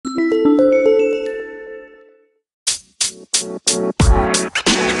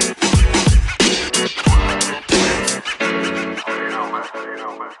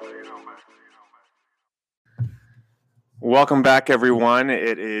Welcome back, everyone.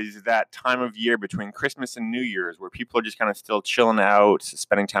 It is that time of year between Christmas and New Year's where people are just kind of still chilling out,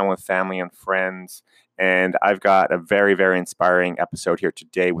 spending time with family and friends. And I've got a very, very inspiring episode here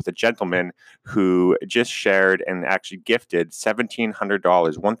today with a gentleman who just shared and actually gifted $1,700,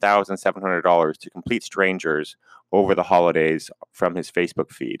 $1,700 to complete strangers over the holidays from his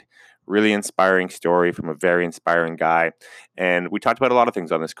Facebook feed. Really inspiring story from a very inspiring guy. And we talked about a lot of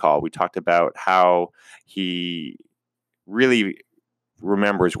things on this call. We talked about how he really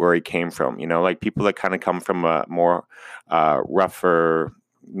remembers where he came from. Like people that kind of come from a more rougher,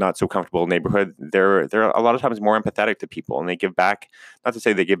 not so comfortable neighborhood, they're a lot of times more empathetic to people, and they give back. Not to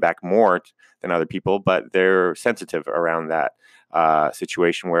say they give back more than other people, but they're sensitive around that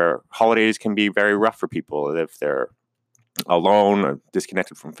situation where holidays can be very rough for people if they're alone or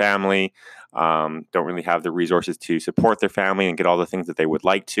disconnected from family, don't really have the resources to support their family and get all the things that they would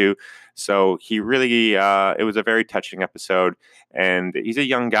like to. So he really, it was a very touching episode, and he's a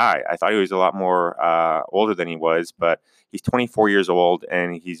young guy. I thought he was a lot more older than he was, but he's 24 years old,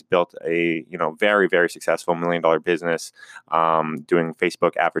 and he's built a very, very successful $1 million business doing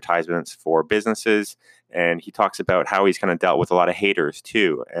Facebook advertisements for businesses. And he talks about how he's kind of dealt with a lot of haters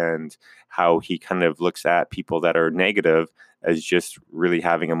too, and how he kind of looks at people that are negative as just really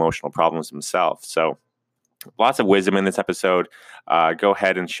having emotional problems himself. So lots of wisdom in this episode. Go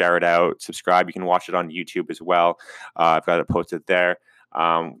ahead and share it out. Subscribe. You can watch it on YouTube as well. I've got it posted there.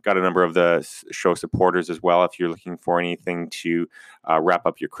 Got a number of the show supporters as well. If you're looking for anything to wrap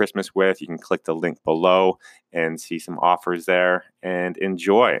up your Christmas with, you can click the link below and see some offers there, and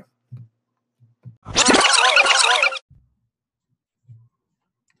enjoy.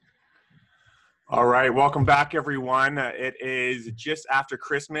 All right, welcome back, everyone. It is just after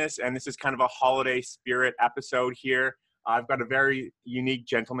Christmas, and this is kind of a holiday spirit episode here. I've got a very unique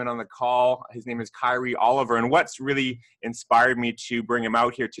gentleman on the call. His name is Kyrie Oliver, and what's really inspired me to bring him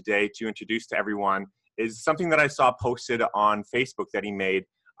out here today to introduce to everyone is something that I saw posted on Facebook that he made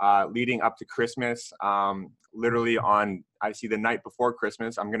leading up to Christmas. Literally on, I see the night before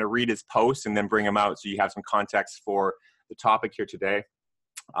Christmas. I'm going to read his post and then bring him out so you have some context for the topic here today.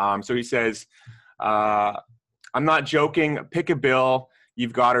 So he says, I'm not joking. Pick a bill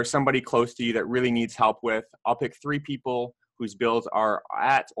you've got or somebody close to you that really needs help with. I'll pick 3 people whose bills are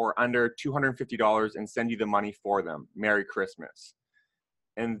at or under $250 and send you the money for them. Merry Christmas.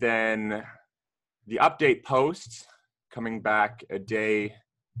 And then the update post coming back a day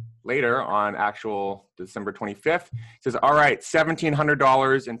later on actual December 25th says, all right,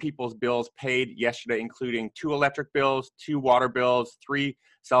 $1,700 in people's bills paid yesterday, including 2 electric bills, 2 water bills, 3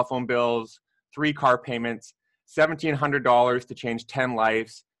 cell phone bills, 3 car payments. $1,700 to change 10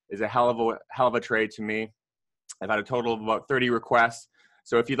 lives is a hell of a trade to me. I've had a total of about 30 requests.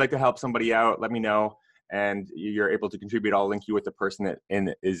 So if you'd like to help somebody out, let me know, and you're able to contribute. I'll link you with the person that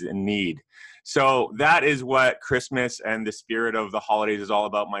is in need. So that is what Christmas and the spirit of the holidays is all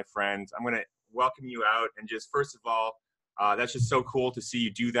about, my friends. I'm going to welcome you out. And just first of all, that's just so cool to see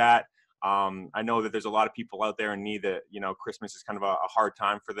you do that. I know that there's a lot of people out there in need that, Christmas is kind of a hard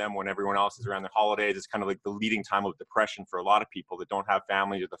time for them when everyone else is around the holidays. It's kind of like the leading time of depression for a lot of people that don't have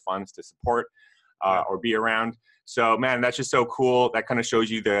families or the funds to support or be around. So, man, that's just so cool. That kind of shows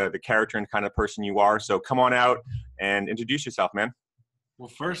you the character and kind of person you are. So come on out and introduce yourself, man.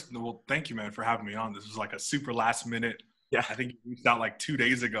 Well, thank you, man, for having me on. This was like a super last minute. Yeah. I think you reached out like 2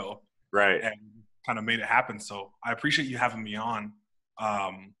 days ago. Right. And kind of made it happen. So I appreciate you having me on.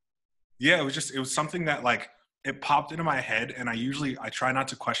 Yeah, it was something that like it popped into my head, and I try not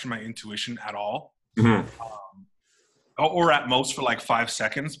to question my intuition at all. Mm-hmm. Or at most for like 5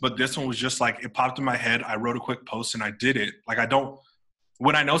 seconds. But this one was just like, it popped in my head. I wrote a quick post and I did it. Like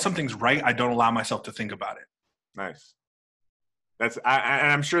when I know something's right, I don't allow myself to think about it. Nice. And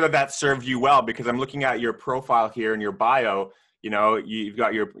I'm sure that served you well, because I'm looking at your profile here in your bio. You've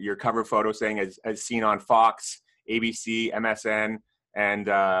got your cover photo saying as seen on Fox, ABC, MSN, and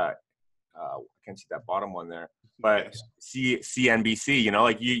I can't see that bottom one there, but CNBC.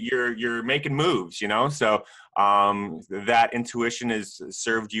 Like you're making moves. So that intuition has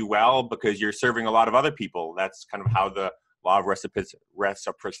served you well because you're serving a lot of other people. That's kind of how the law of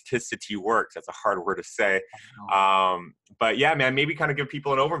reciprocity works. That's a hard word to say. But yeah, man, maybe kind of give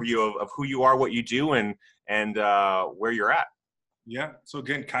people an overview of who you are, what you do, and where you're at. Yeah. So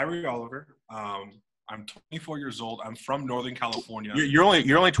again, Kyrie Oliver. I'm 24 years old. I'm from Northern California. You're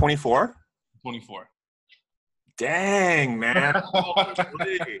only 24? 24. Dang, man.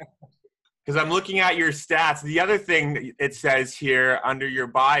 Because I'm looking at your stats. The other thing it says here under your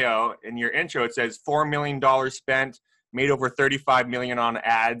bio in your intro, it says $4 million spent, made over $35 million on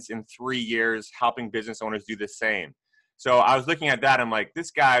ads in 3 years, helping business owners do the same. So I was looking at that. I'm like,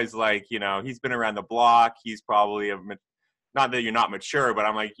 this guy's like, he's been around the block. He's probably not that you're not mature, but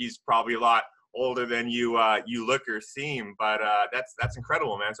I'm like, he's probably a lot older than you look or seem. But that's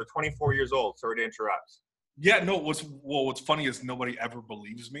incredible, man. So 24 years old. Sorry to interrupt. Yeah, no, what's funny is nobody ever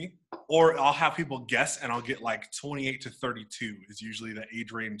believes me. Or I'll have people guess and I'll get like 28 to 32 is usually the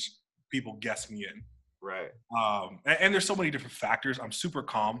age range people guess me in. Right. And there's so many different factors. I'm super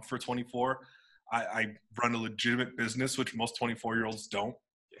calm for 24. I run a legitimate business, which most 24-year-olds don't.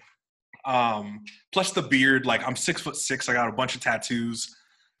 Plus the beard, like I'm 6'6". I got a bunch of tattoos.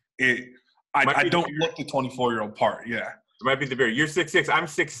 I don't look the 24-year-old part. Yeah. It might be the beard. You're 6'6". I'm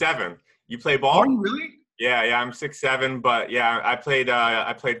 6'7". You play ball? Are you really? Yeah, I'm 6'7", but yeah, I played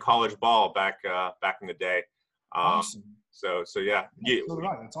college ball back in the day. Awesome. So yeah. So did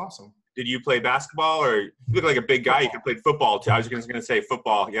I. That's awesome. Did you play basketball, or you look like a big guy? You could play football too. I was just gonna say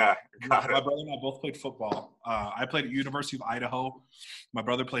football. Yeah, got it. My brother and I both played football. I played at University of Idaho. My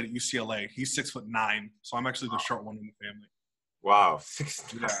brother played at UCLA. He's 6'9", so I'm actually the short one in the family. Wow,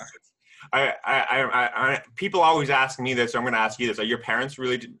 6'9". Yeah. I people always ask me this, so I'm gonna ask you this: are your parents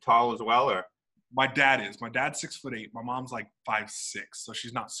really tall as well, or? My dad is. My dad's 6'8". My mom's like 5'6", so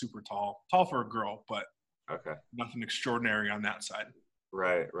she's not super tall. Tall for a girl, but okay, nothing extraordinary on that side.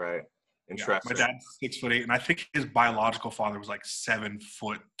 Right. Interesting. Yeah, my dad's 6'8", and I think his biological father was like 7'2"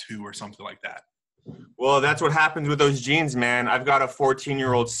 or something like that. Well, that's what happens with those genes, man. I've got a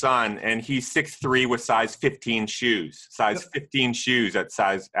 14-year-old son, and he's 6'3" with size 15 shoes. Size 15 shoes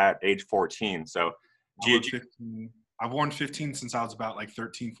at age 14. So, I've worn 15 since I was about like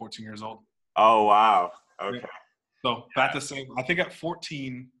 13, 14 years old. Oh, wow. Okay. Yeah. So about the same. I think at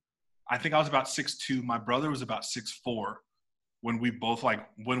 14, I think I was about 6'2". My brother was about 6'4". When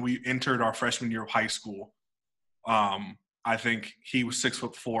we entered our freshman year of high school. I think he was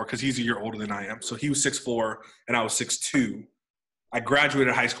 6'4" because he's a year older than I am. So he was 6'4" and I was 6'2". I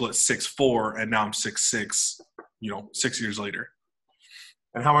graduated high school at 6'4", and now I'm 6'6", 6 years later.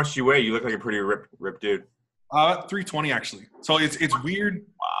 And how much do you weigh? You look like a pretty ripped dude. 320 actually. So it's weird.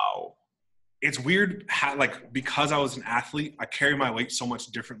 Wow. It's weird how, like, because I was an athlete, I carry my weight so much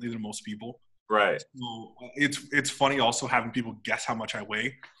differently than most people. Right. So it's funny also having people guess how much I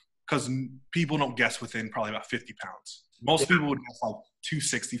weigh, because people don't guess within probably about 50 pounds. Most people would guess like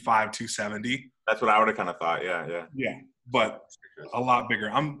 265, 270. That's what I would have kind of thought. Yeah. Yeah, but a lot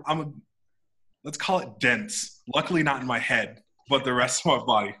bigger. Let's call it dense. Luckily not in my head, but the rest of my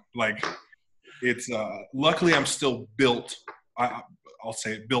body. Like it's luckily I'm still built. I'll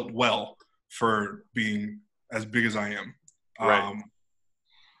say it, built well for being as big as I am. Right.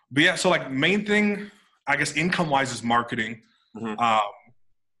 But yeah, so like main thing, I guess income wise is marketing. Mm-hmm.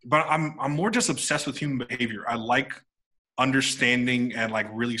 But I'm more just obsessed with human behavior. I like understanding and like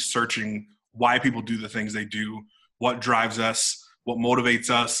really searching why people do the things they do, what drives us, what motivates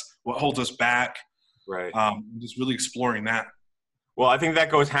us, what holds us back. Right. Just really exploring that. Well, I think that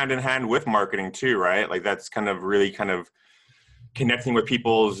goes hand in hand with marketing too, right? Like that's kind of connecting with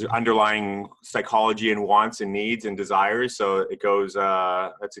people's underlying psychology and wants and needs and desires. So it goes,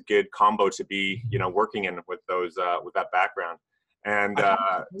 that's a good combo to be, working in with those, with that background. And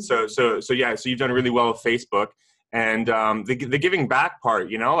so you've done really well with Facebook and the giving back part,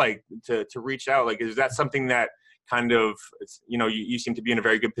 like to reach out, like, is that something that kind of, you seem to be in a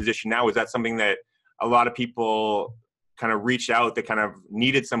very good position now. Is that something that a lot of people kind of reach out, that kind of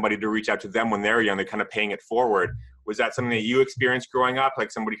needed somebody to reach out to them when they're young, they're kind of paying it forward? Was that something that you experienced growing up?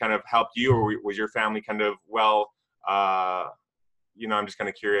 Like somebody kind of helped you, or was your family kind of I'm just kind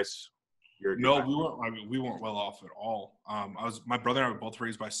of curious. No, we weren't well off at all. My brother and I were both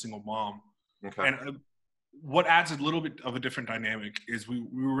raised by a single mom. Okay. And what adds a little bit of a different dynamic is we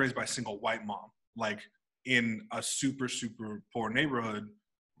were raised by a single white mom, like in a super, super poor neighborhood.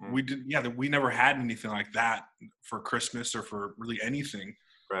 Mm. We never had anything like that for Christmas or for really anything.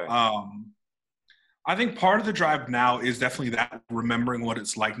 Right. I think part of the drive now is definitely that, remembering what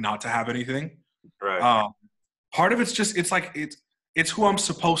it's like not to have anything. Right. Part of it's just, it's who I'm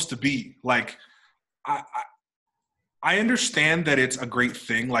supposed to be. Like, I understand that it's a great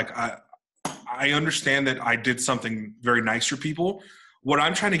thing. Like, I understand that I did something very nice for people. What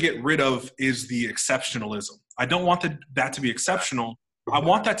I'm trying to get rid of is the exceptionalism. I don't want that to be exceptional. I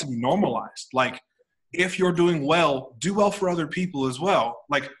want that to be normalized. Like, if you're doing well, do well for other people as well.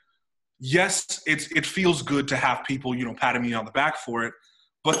 Like, yes, it feels good to have people, patting me on the back for it.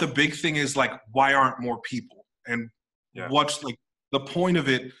 But the big thing is, like, why aren't more people? And what's, like, the point of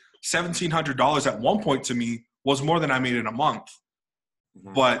it? $1,700 at one point to me was more than I made in a month.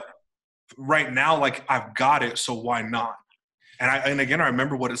 Mm-hmm. But right now, like, I've got it, so why not? And again, I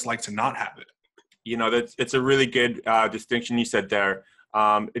remember what it's like to not have it. You know, it's a really good distinction you said there.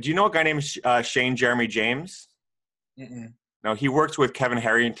 Do you know a guy named Shane Jeremy James? Mm-mm. No, he works with Kevin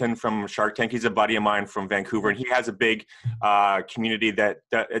Harrington from Shark Tank. He's a buddy of mine from Vancouver, and he has a big community that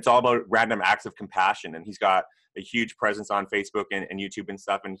it's all about random acts of compassion. And he's got a huge presence on Facebook and YouTube and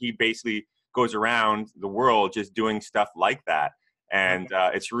stuff. And he basically goes around the world just doing stuff like that. And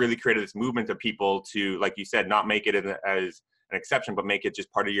it's really created this movement of people to, like you said, not make it as an exception, but make it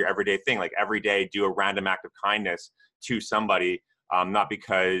just part of your everyday thing. Like every day, do a random act of kindness to somebody. Not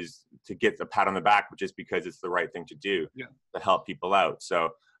because to get the pat on the back, but just because it's the right thing to do to help people out. So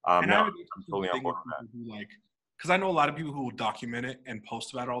I'm totally on board with that. Like, because I know a lot of people who will document it and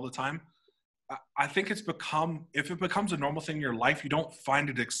post about it all the time. I think if it becomes a normal thing in your life, you don't find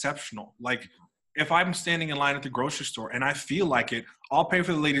it exceptional. Like if I'm standing in line at the grocery store and I feel like it, I'll pay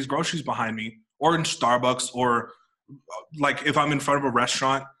for the lady's groceries behind me, or in Starbucks, or like if I'm in front of a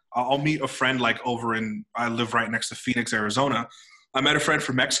restaurant, I'll meet a friend like I live right next to Phoenix, Arizona. I met a friend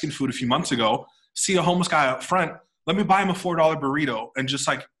for Mexican food a few months ago, see a homeless guy up front, let me buy him a $4 burrito and just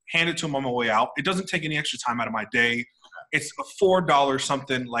like hand it to him on my way out. It doesn't take any extra time out of my day. It's a $4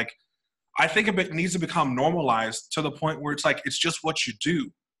 something. Like, I think it needs to become normalized to the point where it's like, it's just what you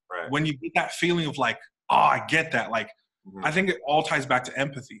do. Right. When you get that feeling of like, oh, I get that. Like, I think it all ties back to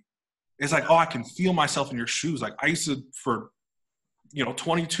empathy. It's like, oh, I can feel myself in your shoes. Like I used to, for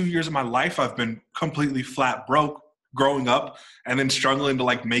 22 years of my life, I've been completely flat broke growing up and then struggling to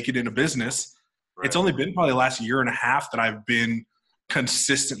like make it in a business. Right. It's only been probably the last year and a half that I've been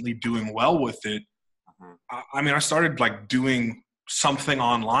consistently doing well with it. I mean, I started like doing something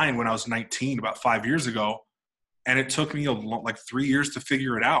online when I was 19, about 5 years ago. And it took me like 3 years to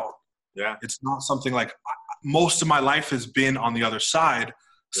figure it out. Yeah. It's not something like most of my life has been on the other side.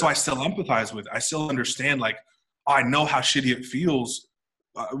 So I still empathize with it. I still understand like, I know how shitty it feels.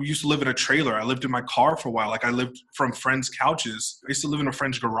 We used to live in a trailer. I lived in my car for a while. Like I lived from friends' couches. I used to live in a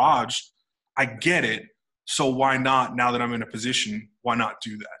friend's garage. I get it. So why not, now that I'm in a position, why not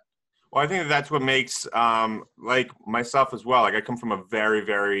do that? Well, I think that's what makes, like myself as well. Like I come from a very,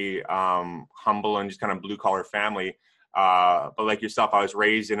 very humble and just kind of blue collar family. But like yourself, I was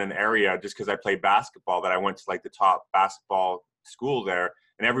raised in an area just because I played basketball that I went to like the top basketball school there.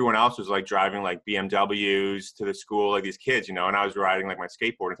 And everyone else was like driving like BMWs to the school, like these kids, and I was riding like my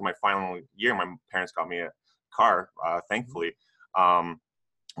skateboard until my final year. My parents got me a car, thankfully.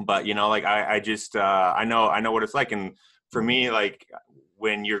 But like I just, I know what it's like. And for me, like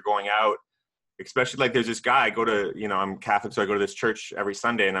when you're going out, especially like there's this guy I go to, I'm Catholic, so I go to this church every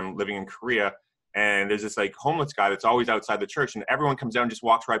Sunday, and I'm living in Korea. And there's this like homeless guy that's always outside the church, and everyone comes down and just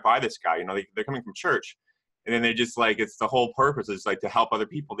walks right by this guy. They're coming from church. And then they just like, it's the whole purpose is like to help other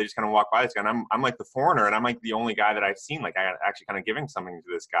people. They just kind of walk by this guy, and I'm like the foreigner, and I'm like the only guy that I've seen, like I actually kind of giving something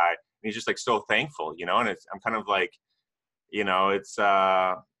to this guy. And he's just like so thankful, and I'm kind of like, it's,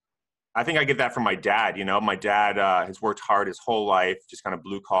 I think I get that from my dad. My dad has worked hard his whole life, just kind of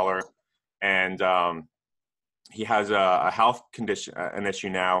blue collar. And he has a health condition, an issue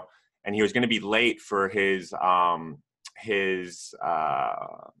now. And he was going to be late for his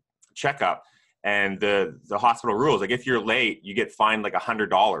checkup. And the hospital rules, like if you're late, you get fined like $100.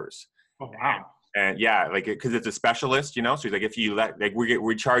 Oh, wow. And yeah, like, cause it's a specialist, so he's like, if you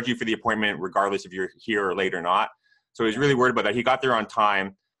we charge you for the appointment, regardless if you're here or late or not. So he's really worried about that. He got there on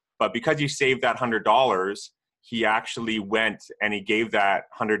time, but because he saved that $100, he actually went and he gave that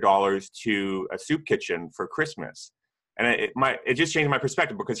 $100 to a soup kitchen for Christmas. And it just changed my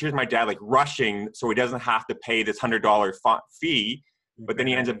perspective, because here's my dad like rushing so he doesn't have to pay this $100 fee. But then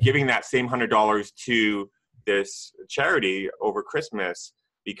he ends up giving that same $100 to this charity over Christmas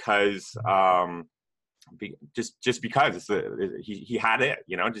because just because he had it,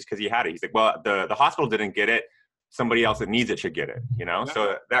 just because he had it. He's like, well, the hospital didn't get it. Somebody else that needs it should get it,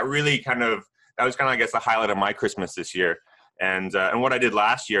 So that really that was I guess, the highlight of my Christmas this year. And what I did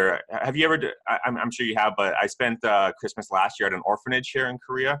last year, have you ever, I'm sure you have, but I spent Christmas last year at an orphanage here in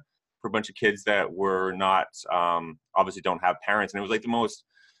Korea for a bunch of kids that were not, obviously don't have parents. And it was like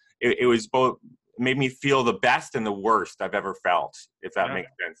it was both, made me feel the best and the worst I've ever felt, if that makes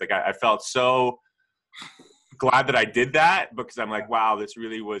sense. Like I felt so glad that I did that, because I'm like, wow, this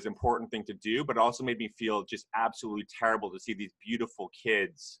really was an important thing to do, but it also made me feel just absolutely terrible to see these beautiful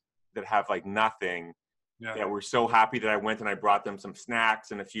kids that have like nothing. Yeah. That were so happy that I went and I brought them some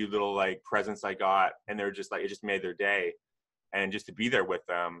snacks and a few little like presents I got. And they're just like, it just made their day. And just to be there with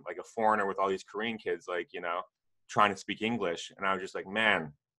them, like a foreigner with all these Korean kids, like, trying to speak English. And I was just like,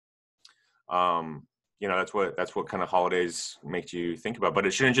 man, that's what kind of holidays make you think about, but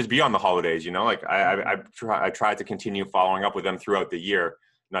it shouldn't just be on the holidays, like I tried to continue following up with them throughout the year,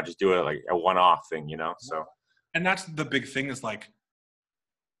 not just do it like a one-off thing, you know? So. And that's the big thing is like,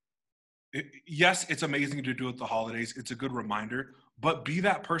 yes, it's amazing to do it the holidays. It's a good reminder, but be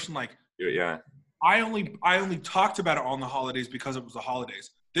that person. Like, Yeah. I only talked about it on the holidays because it was the holidays.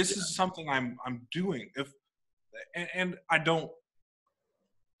 This is something I'm doing. And I don't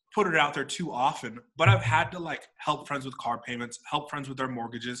put it out there too often, but I've had to like help friends with car payments, help friends with their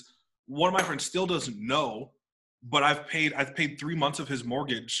mortgages. One of my friends still doesn't know, but I've paid 3 months of his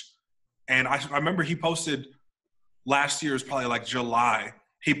mortgage. And I remember he posted last year, is probably like July.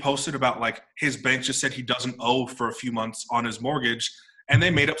 He posted about like his bank just said he doesn't owe for a few months on his mortgage. And they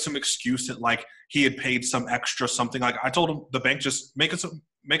made up some excuse that like he had paid some extra something. Like I told him the bank just make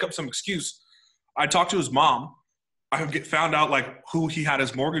up some excuse. I talked to his mom. I found out like who he had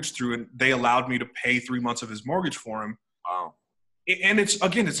his mortgage through, and they allowed me to pay 3 months of his mortgage for him. Wow. And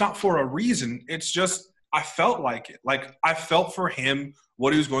it's not for a reason. It's just I felt like it. Like I felt for him,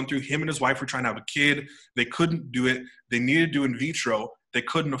 what he was going through. Him and his wife were trying to have a kid. They couldn't do it. They needed to do in vitro. They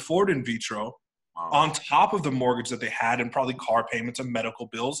couldn't afford in vitro. Wow. On top of the mortgage that they had and probably car payments and medical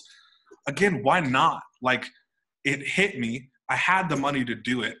bills. Again, why not? Like it hit me. I had the money to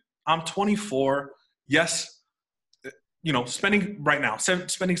do it. I'm 24. Yes, you know, spending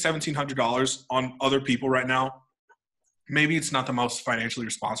 $1,700 on other people right now, maybe it's not the most financially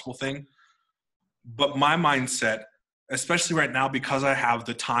responsible thing. But my mindset, especially right now, because I have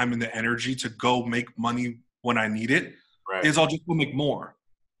the time and the energy to go make money when I need it, Right. is I'll just go make more.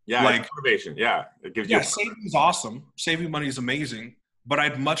 Yeah, like motivation. Yeah, it gives you. Yeah, saving is awesome. Saving money is amazing. But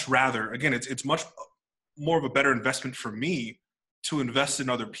I'd much rather, again, it's much more of a better investment for me to invest in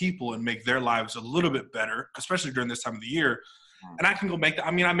other people and make their lives a little bit better, especially during this time of the year. And I can go make that.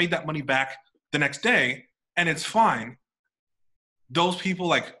 I mean, I made that money back the next day, and it's fine. Those people,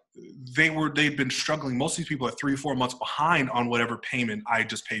 like, they'd been struggling. Most of these people are 3 or 4 months behind on whatever payment I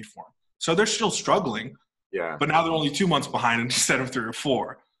just paid for them. So they're still struggling. Yeah. But now they're only 2 months behind instead of 3 or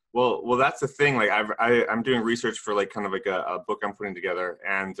 4. Well, that's the thing. Like, I'm doing research for like kind of like a book I'm putting together,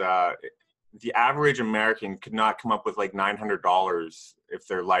 and the average American could not come up with like $900 if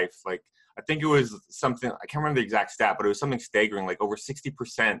their life, like, I think it was something, I can't remember the exact stat, but it was something staggering. Like over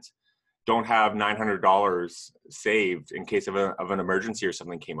 60% don't have $900 saved in case of an emergency or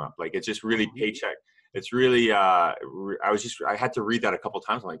something came up. Like, it's just really paycheck. It's really, I had to read that a couple of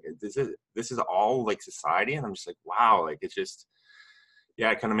times. I'm like, this is all like society. And I'm just like, wow. Like, it's just,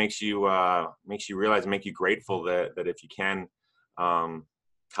 yeah, it kind of makes you realize, make you grateful that if you can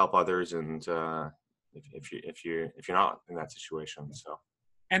help others, and if you're not in that situation. So,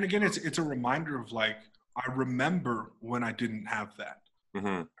 and again, it's a reminder of like, I remember when I didn't have that.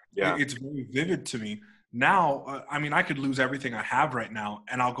 Mm-hmm. Yeah, it's very vivid to me now. I mean, I could lose everything I have right now,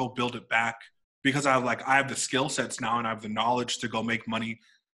 and I'll go build it back because I have the skill sets now, and I have the knowledge to go make money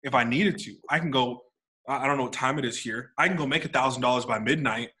if I needed to. I can go. I don't know what time it is here. I can go make $1,000 by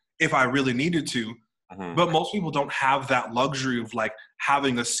midnight if I really needed to. Mm-hmm. But most people don't have that luxury of like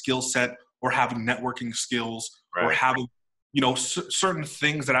having a skill set or having networking skills, right, or having, you know, certain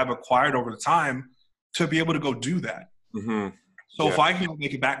things that I've acquired over the time to be able to go do that. Mm-hmm. So if I can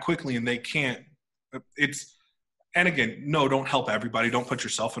make it back quickly and they can't, and again, no, don't help everybody. Don't put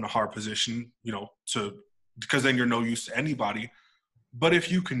yourself in a hard position, you know, because then you're no use to anybody. But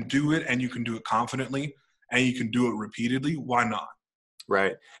if you can do it and you can do it confidently and you can do it repeatedly, why not?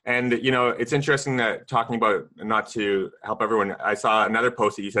 Right. And, you know, it's interesting that talking about, not to help everyone, I saw another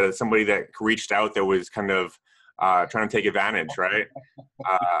post that you said that somebody that reached out that was kind of trying to take advantage, right?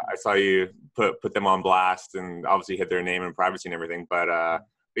 I saw you put them on blast and obviously hid their name and privacy and everything. But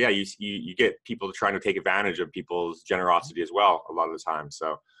yeah, you get people trying to take advantage of people's generosity as well a lot of the time.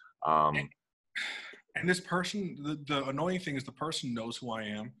 So, and this person, the annoying thing is the person knows who I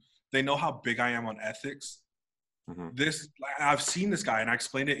am. They know how big I am on ethics. Mm-hmm. I've seen this guy, and I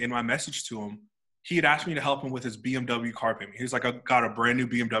explained it in my message to him. He had asked me to help him with his BMW car payment. He's like, got a brand new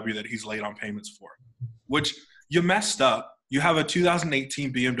BMW that he's late on payments for, which you messed up. You have a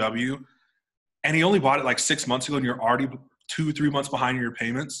 2018 BMW, and he only bought it like 6 months ago, and you're already 2-3 months behind in your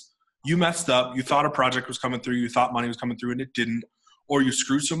payments. You messed up. You thought a project was coming through. You thought money was coming through, and it didn't. Or you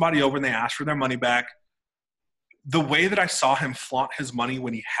screwed somebody over, and they asked for their money back. The way that I saw him flaunt his money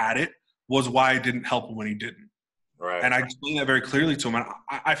when he had it was why I didn't help him when he didn't. Right. And I explained that very clearly to him. And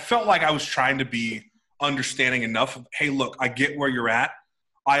I felt like I was trying to be understanding enough of, hey, look, I get where you're at.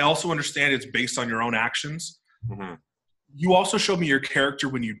 I also understand it's based on your own actions. Mm-hmm. You also showed me your character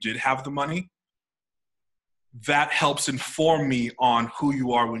when you did have the money. That helps inform me on who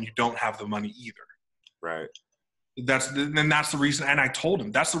you are when you don't have the money either. Right. That's the reason. And I told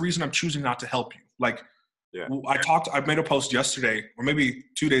him, that's the reason I'm choosing not to help you. Like, Yeah. I made a post yesterday or maybe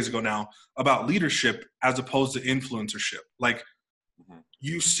 2 days ago now about leadership as opposed to influencership. Like,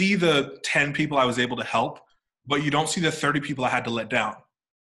 you see the 10 people I was able to help, but you don't see the 30 people I had to let down.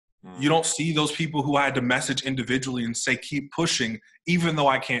 You don't see those people who I had to message individually and say, keep pushing, even though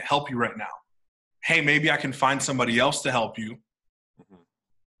I can't help you right now. Hey, maybe I can find somebody else to help you.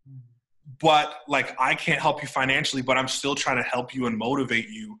 But like, I can't help you financially, but I'm still trying to help you and motivate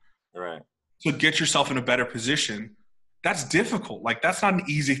you to get yourself in a better position. That's difficult. Like, that's not an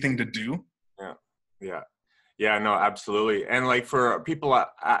easy thing to do. Yeah, no, absolutely. And like, for people,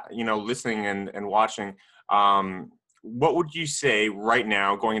 listening and watching, what would you say right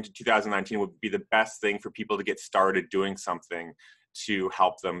now, going into 2019, would be the best thing for people to get started doing something to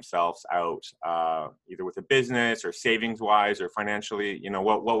help themselves out, either with a business or savings wise or financially?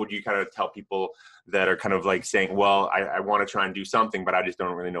 What would you kind of tell people that are kind of like saying, well, I want to try and do something, but I just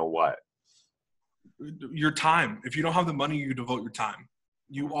don't really know what? Your time. If you don't have the money, you devote your time.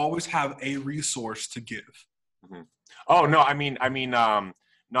 You always have a resource to give. Oh no, I mean, not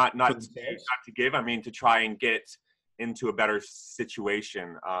to give. I mean, to try and get into a better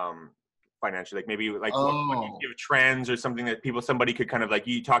situation financially. Like, maybe like what you give trends or something that somebody could kind of, like,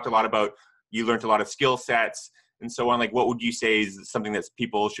 you talked a lot about, you learned a lot of skill sets and so on. Like, what would you say is something that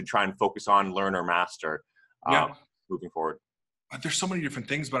people should try and focus on, learn, or master moving forward? There's so many different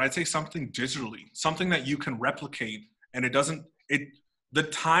things, but I'd say something digitally, something that you can replicate, and the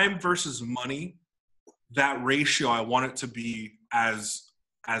time versus money, that ratio, I want it to be as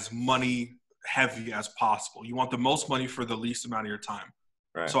money heavy as possible. You want the most money for the least amount of your time.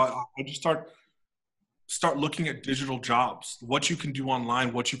 Right. So I just start looking at digital jobs, what you can do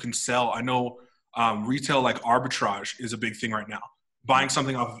online, what you can sell. I know retail, like arbitrage, is a big thing right now. Buying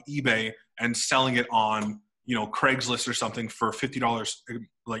something off of eBay and selling it on, Craigslist or something for $50,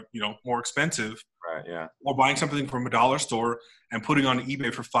 like, more expensive. Right. Yeah. Or buying something from a dollar store and putting on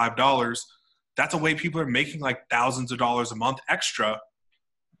eBay for $5. That's a way people are making like thousands of dollars a month extra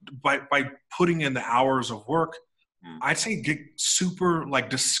by putting in the hours of work. I'd say get super, like,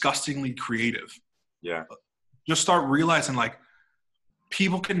 disgustingly creative. Yeah. Just start realizing, like,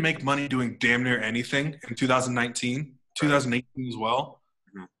 people can make money doing damn near anything in 2019, 2018 as well.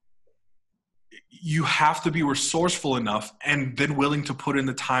 You have to be resourceful enough and then willing to put in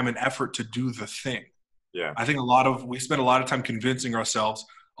the time and effort to do the thing. Yeah. I think we spend a lot of time convincing ourselves,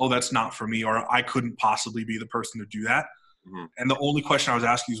 oh, that's not for me, or I couldn't possibly be the person to do that. And the only question I was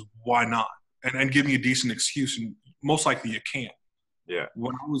asking is, why not? And give me a decent excuse, and most likely you can't. Yeah.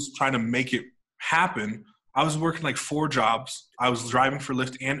 When I was trying to make it happen, I was working like 4 jobs. I was driving for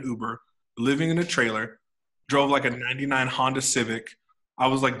Lyft and Uber, living in a trailer, drove like a 99 Honda Civic. I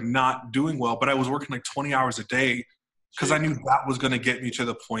was like not doing well, but I was working like 20 hours a day because I knew that was going to get me to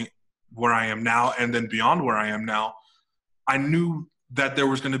the point where I am now, and then beyond where I am now. I knew that there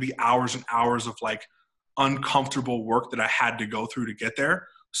was going to be hours and hours of like uncomfortable work that I had to go through to get there.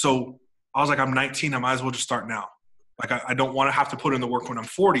 So I was like, I'm 19. I might as well just start now. Like, I don't want to have to put in the work when I'm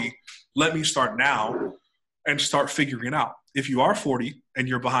 40. Let me start now and start figuring it out. If you are 40 and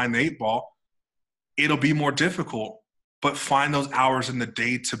you're behind the 8 ball, it'll be more difficult, but find those hours in the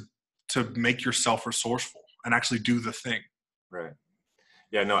day to make yourself resourceful and actually do the thing. Right.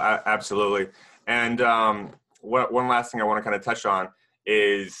 Yeah, no, absolutely. And one last thing I want to kind of touch on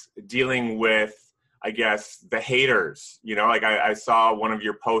is dealing with, I guess, the haters. Like, I saw one of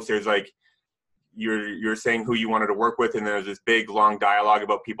your posts. There's like, you're saying who you wanted to work with, and there's this big long dialogue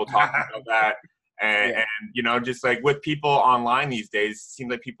about people talking about that. And just like with people online these days, it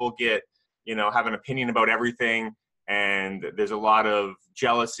seems like people get, have an opinion about everything. And there's a lot of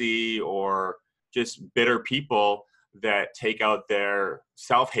jealousy or just bitter people that take out their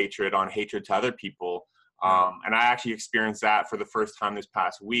self-hatred on hatred to other people. And I actually experienced that for the first time this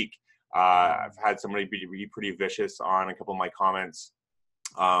past week. I've had somebody be pretty vicious on a couple of my comments,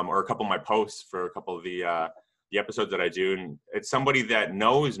 or a couple of my posts for a couple of the episodes that I do. And it's somebody that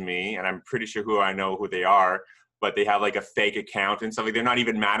knows me, and I'm pretty sure I know who they are, but they have like a fake account and stuff. Like, they're not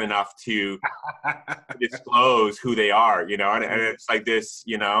even mad enough to disclose who they are, and it's like this,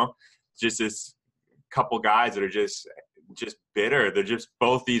 just this couple guys that are just bitter. They're just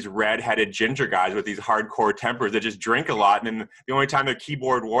both these red-headed ginger guys with these hardcore tempers that just drink a lot. And then the only time they're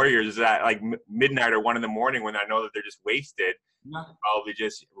keyboard warriors is at like midnight or 1 a.m. when I know that they're just wasted. Yeah. Probably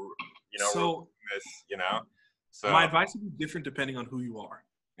just, So my advice would be different depending on who you are.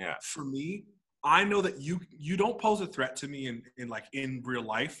 Yeah. For me, I know that you don't pose a threat to me in real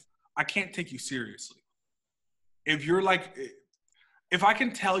life. I can't take you seriously. If I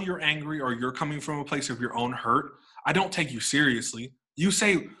can tell you're angry or you're coming from a place of your own hurt, I don't take you seriously. You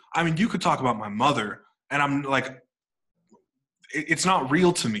say, you could talk about my mother And I'm like, it's not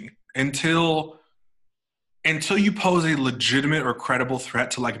real to me until you pose a legitimate or credible threat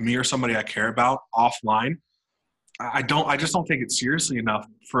to like me or somebody I care about offline. I just don't take it seriously enough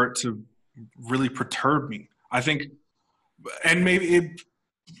for it to really perturb me. I think, and maybe it,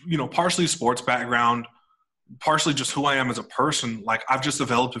 partially sports background, partially just who I am as a person. Like I've just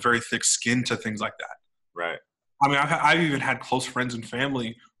developed a very thick skin to things like that. Right. I mean, I've even had close friends and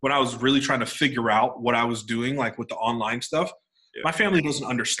family when I was really trying to figure out what I was doing, like with the online stuff. Yeah. My family doesn't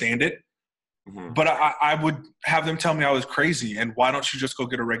understand it, but I would have them tell me I was crazy. And why don't you just go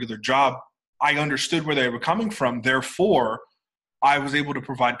get a regular job? I understood where they were coming from. Therefore, I was able to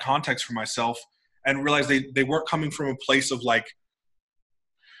provide context for myself and realize they weren't coming from a place of like,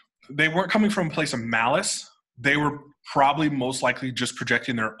 they weren't coming from a place of malice. They were probably most likely just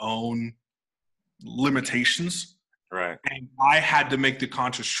projecting their own limitations. Right. And I had to make the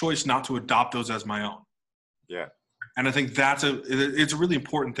conscious choice not to adopt those as my own. Yeah. And I think it's a really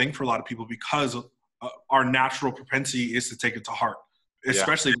important thing for a lot of people because our natural propensity is to take it to heart,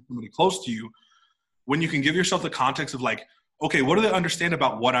 especially if somebody close to you. When you can give yourself the context of like, okay, what do they understand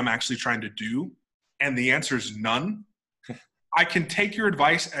about what I'm actually trying to do? And the answer is none. I can take your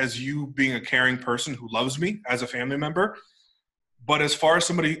advice as you being a caring person who loves me as a family member. But as far as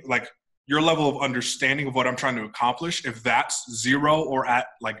somebody like your level of understanding of what I'm trying to accomplish, if that's zero or at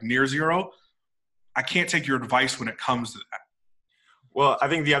like near zero, I can't take your advice when it comes to that. Well, I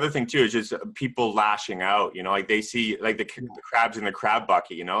think the other thing too is just people lashing out, like they see like the crabs in the crab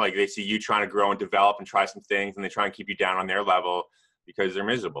bucket, like they see you trying to grow and develop and try some things and they try and keep you down on their level because they're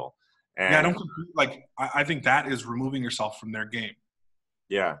miserable. And I don't like, I think that is removing yourself from their game.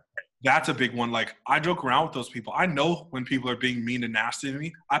 Yeah. That's a big one. Like I joke around with those people. I know when people are being mean and nasty to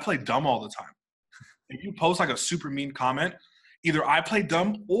me, I play dumb all the time. If you post like a super mean comment, either I play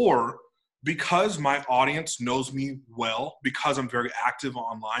dumb or because my audience knows me well, because I'm very active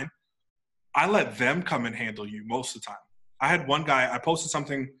online, I let them come and handle you most of the time. I had one guy, I posted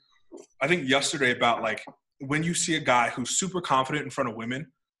something, I think yesterday about like when you see a guy who's super confident in front of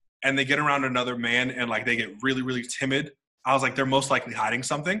women and they get around another man and like they get really, really timid, I was like, they're most likely hiding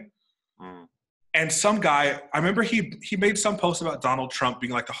something. And some guy, I remember he made some post about Donald Trump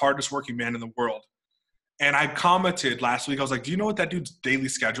being like the hardest working man in the world. And I commented last week, I was like, do you know what that dude's daily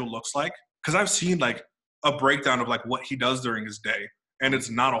schedule looks like? Because I've seen like a breakdown of like what he does during his day, and it's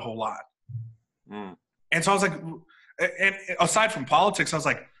not a whole lot. And so I was like, and aside from politics, I was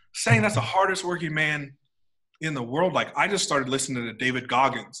like, saying that's the hardest working man in the world. Like I just started listening to David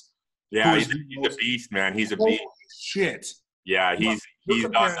Goggins. Yeah, he's a beast, man. He's a beast. Shit. Yeah, he's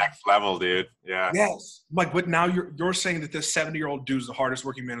on next level, dude. Yeah. Yes. Like, but now you're saying that this 70-year-old dude is the hardest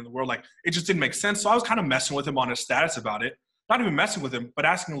working man in the world. Like, it just didn't make sense. So I was kind of messing with him on his status about it. Not even messing with him, but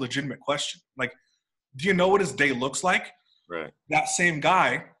asking a legitimate question. Like, do you know what his day looks like? Right. That same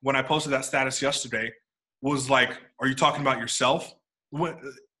guy, when I posted that status yesterday, was like, are you talking about yourself?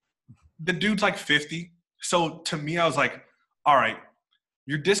 The dude's like 50. So to me, I was like, all right,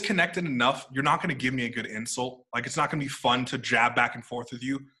 you're disconnected enough. You're not going to give me a good insult. Like, it's not going to be fun to jab back and forth with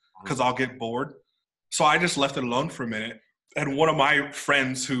you because I'll get bored. So I just left it alone for a minute. And one of my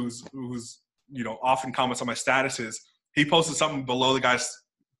friends who's often comments on my statuses, he posted something below the guy's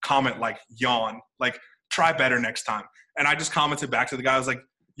comment like, yawn, like, try better next time. And I just commented back to the guy. I was like,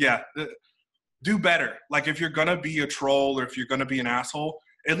 yeah, do better. Like, if you're going to be a troll or if you're going to be an asshole,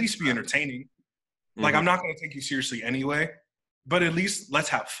 at least be entertaining. Like, I'm not going to take you seriously anyway. But at least let's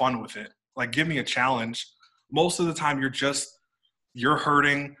have fun with it. Like, give me a challenge. Most of the time you're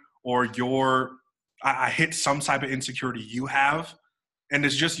hurting or I hit some type of insecurity you have. And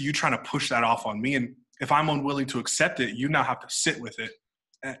it's just you trying to push that off on me. And if I'm unwilling to accept it, you now have to sit with it.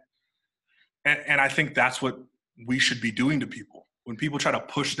 And I think that's what we should be doing to people. When people try to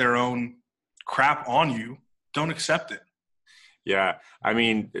push their own crap on you, don't accept it. Yeah. I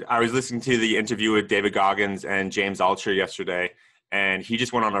mean, I was listening to the interview with David Goggins and James Altucher yesterday, and he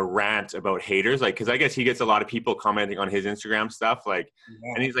just went on a rant about haters. Like, cause I guess he gets a lot of people commenting on his Instagram stuff. Like,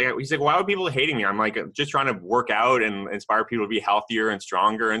 and he's like, why are people hating me? I'm like, just trying to work out and inspire people to be healthier and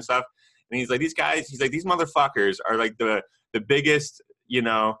stronger and stuff. And he's like, these motherfuckers are like the biggest,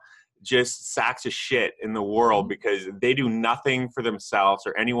 just sacks of shit in the world because they do nothing for themselves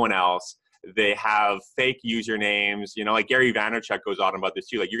or anyone else. They have fake usernames, like Gary Vaynerchuk goes on about this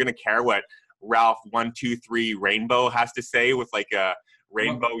too. Like, you're going to care what Ralph 123 Rainbow has to say with like a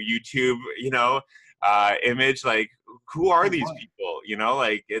rainbow YouTube, image. Like, who are these people?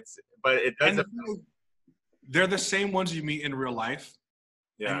 Like but it doesn't. They're the same ones you meet in real life.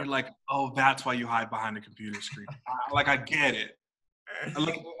 Yeah. And you're like, oh, that's why you hide behind a computer screen. Like, I get it.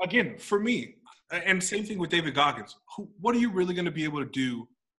 Like, again, for me, And same thing with David Goggins. What are you really going to be able to do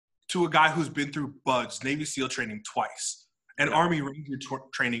to a guy who's been through BUD/S, Navy SEAL training twice, and Army Ranger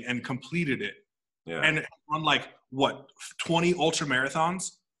training and completed it, and run like, what, 20 ultra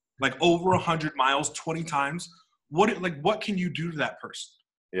marathons, like over 100 miles 20 times? What can you do to that person?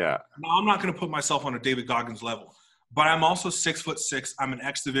 Yeah. Now, I'm not going to put myself on a David Goggins level, but I'm also 6'6". I'm an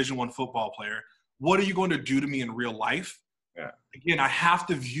ex-Division I football player. What are you going to do to me in real life? Yeah. Again, I have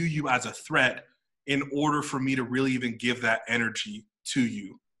to view you as a threat in order for me to really even give that energy to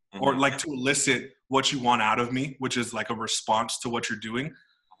you, or like to elicit what you want out of me, which is like a response to what you're doing.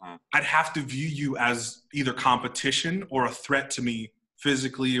 I'd have to view you as either competition or a threat to me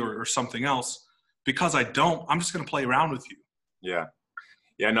physically or something else. Because I don't, I'm just going to play around with you. Yeah.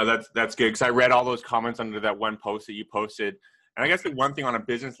 Yeah, no, that's good. Because I read all those comments under that one post that you posted. And I guess the one thing on a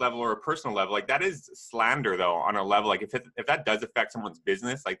business level or a personal level, like that is slander though, on a level, like if that does affect someone's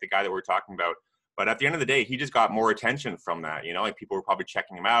business, like the guy that we're talking about, but at the end of the day, he just got more attention from that, you know, like people were probably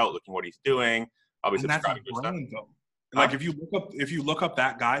checking him out, looking what he's doing, probably and subscribing that's his to brand, stuff. though. Like if you look up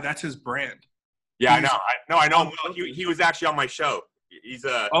that guy, that's his brand. Yeah, I know him. He was actually on my show. He's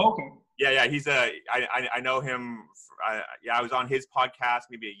okay. Yeah, he's I know him. I was on his podcast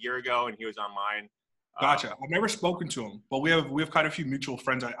maybe a year ago, and he was on mine. Gotcha. I've never spoken to him, but we have quite a few mutual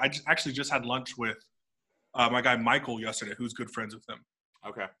friends. I actually just had lunch with my guy Michael yesterday, who's good friends with him.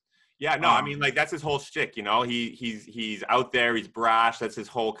 Okay. Yeah, no, I mean, like that's his whole shtick, you know. He's out there, he's brash. That's his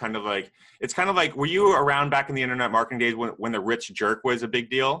whole kind of like. It's kind of like, were you around back in the internet marketing days when the Rich Jerk was a big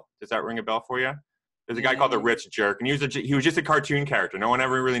deal? Does that ring a bell for you? There's a guy called the Rich Jerk, and he was just a cartoon character. No one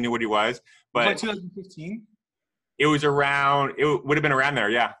ever really knew what he was. But was that 2015? It was around. It would have been around there.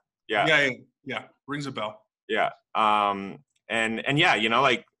 Yeah. Rings a bell. Yeah. And yeah, you know,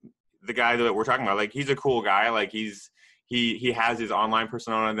 like the guy that we're talking about, like he's a cool guy. Like he has his online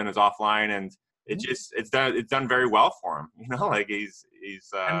persona and then his offline, and it's done very well for him. You know, like he's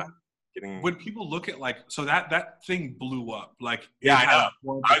getting. When people look at like, so that thing blew up. Like, yeah, I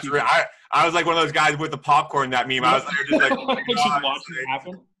know. I was like one of those guys with the popcorn, that meme. I was there just like just watching it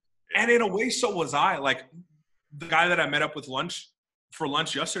happen. And in a way, so was I. Like the guy that I met up with for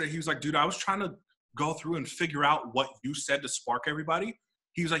lunch yesterday, he was like, dude, I was trying to go through and figure out what you said to spark everybody.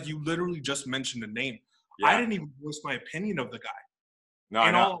 He was like, you literally just mentioned a name. Yeah. I didn't even voice my opinion of the guy. No,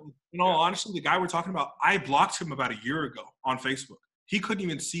 in all honesty, the guy we're talking about, I blocked him about a year ago on Facebook. He couldn't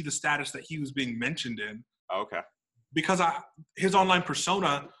even see the status that he was being mentioned in. Oh, okay. Because his online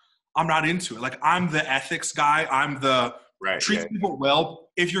persona, I'm not into it. Like, I'm the ethics guy. I'm the treat people well.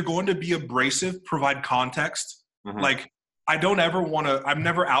 If you're going to be abrasive, provide context. Like, I don't ever want to – I'm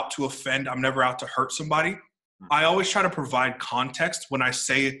never out to offend. I'm never out to hurt somebody. I always try to provide context when I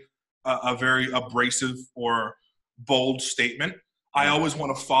say a very abrasive or bold statement. I always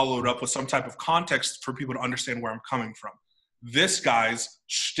want to follow it up with some type of context for people to understand where I'm coming from. This guy's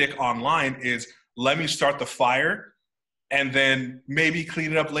shtick online is, let me start the fire and then maybe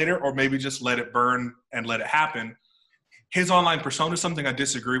clean it up later, or maybe just let it burn and let it happen. His online persona is something I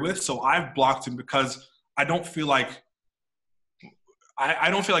disagree with, so I've blocked him because I don't feel like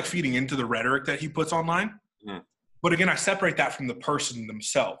feeding into the rhetoric that he puts online. But again, I separate that from the person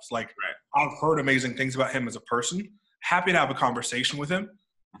themselves. Like, I've heard amazing things about him as a person. Happy to have a conversation with him.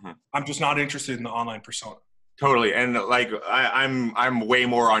 I'm just not interested in the online persona. Totally. And like, I'm way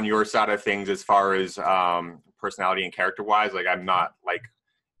more on your side of things as far as personality and character wise. Like, I'm not like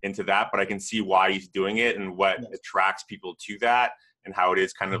into that, but I can see why he's doing it and what attracts people to that, and how it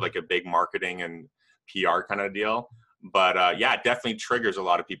is kind of like a big marketing and PR kind of deal. But yeah, it definitely triggers a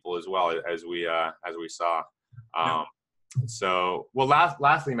lot of people as well, as we saw. So, well,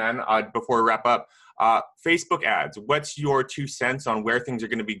 lastly, man, before we wrap up, Facebook ads, what's your 2 cents on where things are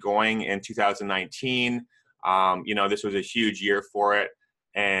going to be going in 2019? You know, this was a huge year for it.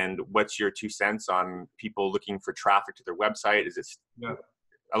 And what's your 2 cents on people looking for traffic to their website? Is it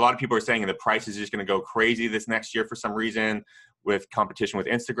a lot of people are saying the price is just going to go crazy this next year for some reason with competition with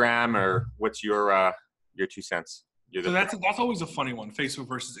Instagram, or what's your 2 cents? So that's always a funny one, Facebook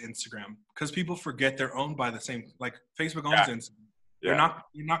versus Instagram, because people forget they're owned by the same, like Facebook owns Instagram.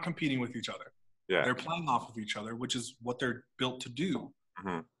 You're not competing with each other. They're playing off of each other, which is what they're built to do.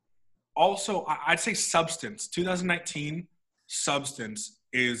 Also, I'd say substance. 2019, substance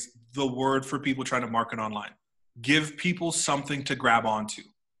is the word for people trying to market online. Give people something to grab onto.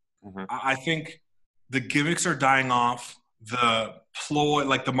 I think the gimmicks are dying off. The ploy,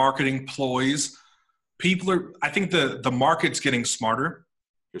 like the marketing ploys, I think the market's getting smarter.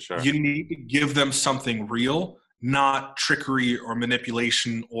 For sure. You need to give them something real, not trickery or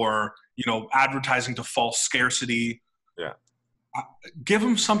manipulation or, you know, advertising to false scarcity. Give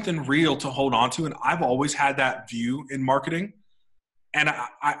them something real to hold on to. And I've always had that view in marketing. And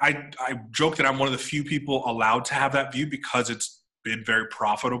I joke that I'm one of the few people allowed to have that view because it's been very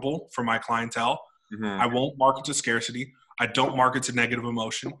profitable for my clientele. I won't market to scarcity. I don't market to negative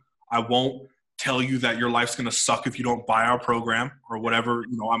emotion. I won't tell you that your life's going to suck if you don't buy our program or whatever,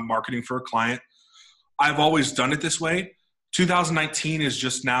 I'm marketing for a client. I've always done it this way. 2019 is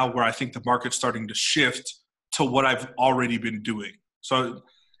just now where I think the market's starting to shift to what I've already been doing. So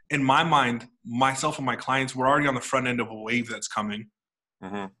in my mind, myself and my clients, we're already on the front end of a wave that's coming.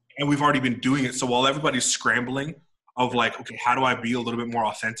 And we've already been doing it. So while everybody's scrambling of like, okay, how do I be a little bit more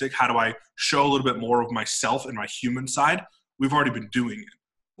authentic? How do I show a little bit more of myself and my human side? We've already been doing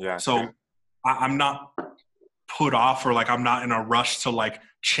it. Yeah. So I'm not put off, or like I'm not in a rush to like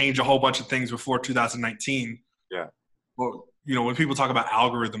change a whole bunch of things before 2019. Yeah. Well, when people talk about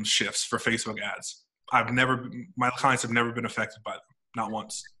algorithm shifts for Facebook ads, my clients have never been affected by them. Not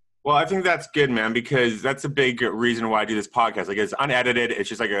once. Well, I think that's good, man, because that's a big reason why I do this podcast. Like, it's unedited. It's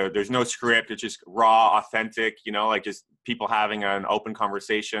just like there's no script. It's just raw, authentic, like just people having an open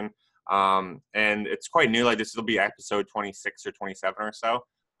conversation. And it's quite new. Like, this will be episode 26 or 27 or so.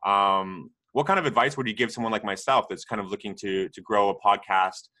 What kind of advice would you give someone like myself that's kind of looking to grow a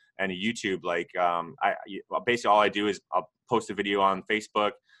podcast and a YouTube? Like, basically all I do is I'll post a video on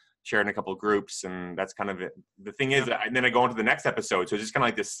Facebook, share in a couple of groups, and that's kind of it. The thing is, and then I go into the next episode. So it's just kind of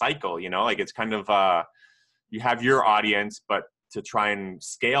like this cycle, like it's kind of, you have your audience, but to try and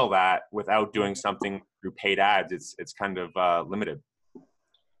scale that without doing something through paid ads, it's kind of limited.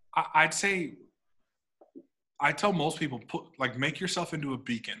 I'd say, I tell most people, make yourself into a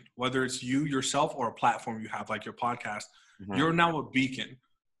beacon, whether it's you yourself or a platform you have, like your podcast. You're now a beacon.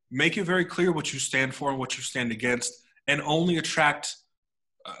 Make it very clear what you stand for and what you stand against, and only attract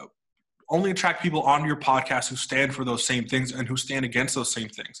people on your podcast who stand for those same things and who stand against those same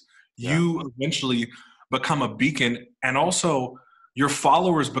things. Yeah. You eventually become a beacon, and also your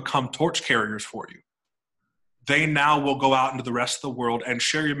followers become torch carriers for you. They now will go out into the rest of the world and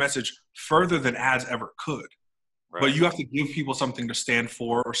share your message further than ads ever could. Right. But you have to give people something to stand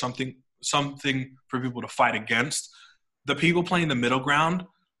for, or something for people to fight against. The people playing the middle ground,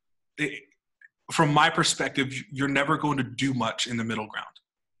 from my perspective, you're never going to do much in the middle ground.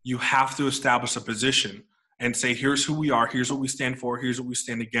 You have to establish a position and say, here's who we are, here's what we stand for, here's what we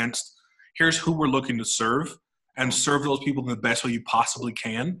stand against, here's who we're looking to serve, and serve those people in the best way you possibly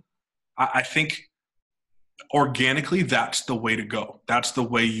can. I think organically, that's the way to go. That's the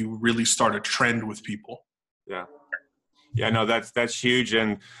way you really start a trend with people. Yeah. Yeah, no, that's huge.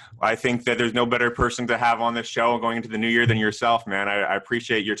 And I think that there's no better person to have on this show going into the new year than yourself, man. I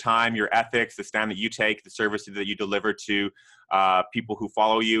appreciate your time, your ethics, the stand that you take, the services that you deliver to people who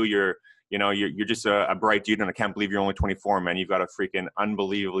follow you. You're just a bright dude, and I can't believe you're only 24, man. You've got a freaking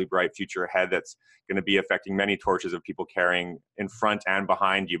unbelievably bright future ahead that's going to be affecting many torches of people carrying in front and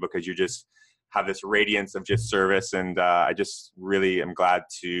behind you, because you just have this radiance of just service. And I just really am glad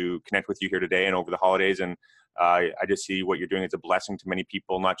to connect with you here today and over the holidays. And I just see what you're doing as a blessing to many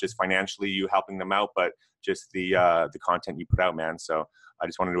people, not just financially you helping them out, but just the content you put out, man. So I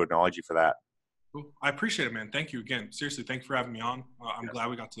just wanted to acknowledge you for that. Cool. I appreciate it, man. Thank you again. Seriously, thanks for having me on. I'm glad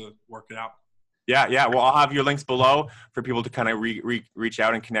we got to work it out. Yeah. Well, I'll have your links below for people to kind of reach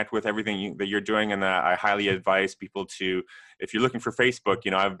out and connect with everything that you're doing. And I highly advise people to, if you're looking for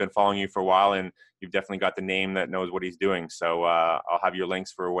Facebook, I've been following you for a while, and you've definitely got the name that knows what he's doing. So I'll have your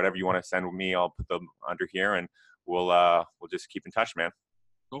links for whatever you want to send with me. I'll put them under here, and we'll just keep in touch, man.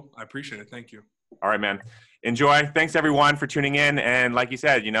 Cool. I appreciate it. Thank you. All right, man. Enjoy. Thanks everyone for tuning in. And like you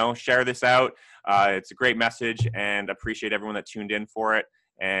said, share this out. It's a great message, and appreciate everyone that tuned in for it.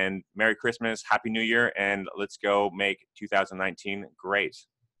 And Merry Christmas, Happy New Year, and let's go make 2019 great.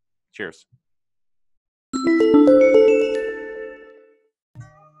 Cheers.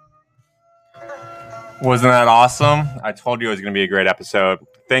 Wasn't that awesome? I told you it was going to be a great episode.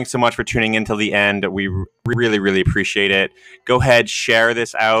 Thanks so much for tuning in till the end. We really, really appreciate it. Go ahead, share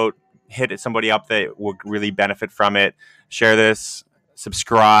this out. Hit somebody up that will really benefit from it. Share this,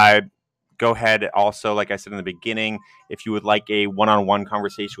 subscribe. Go ahead. Also, like I said in the beginning, if you would like a one-on-one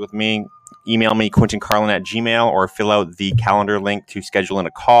conversation with me, email me, QuentinCarlin@gmail.com, or fill out the calendar link to schedule in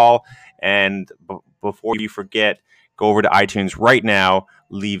a call. And before you forget, go over to iTunes right now,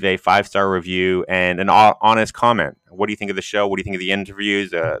 leave a 5-star review and an honest comment. What do you think of the show? What do you think of the interviews,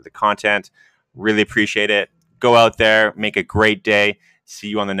 the content? Really appreciate it. Go out there, make a great day. See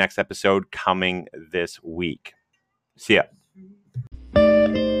you on the next episode coming this week. See ya.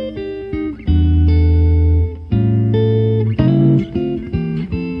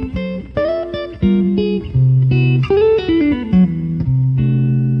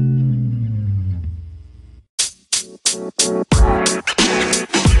 Bye.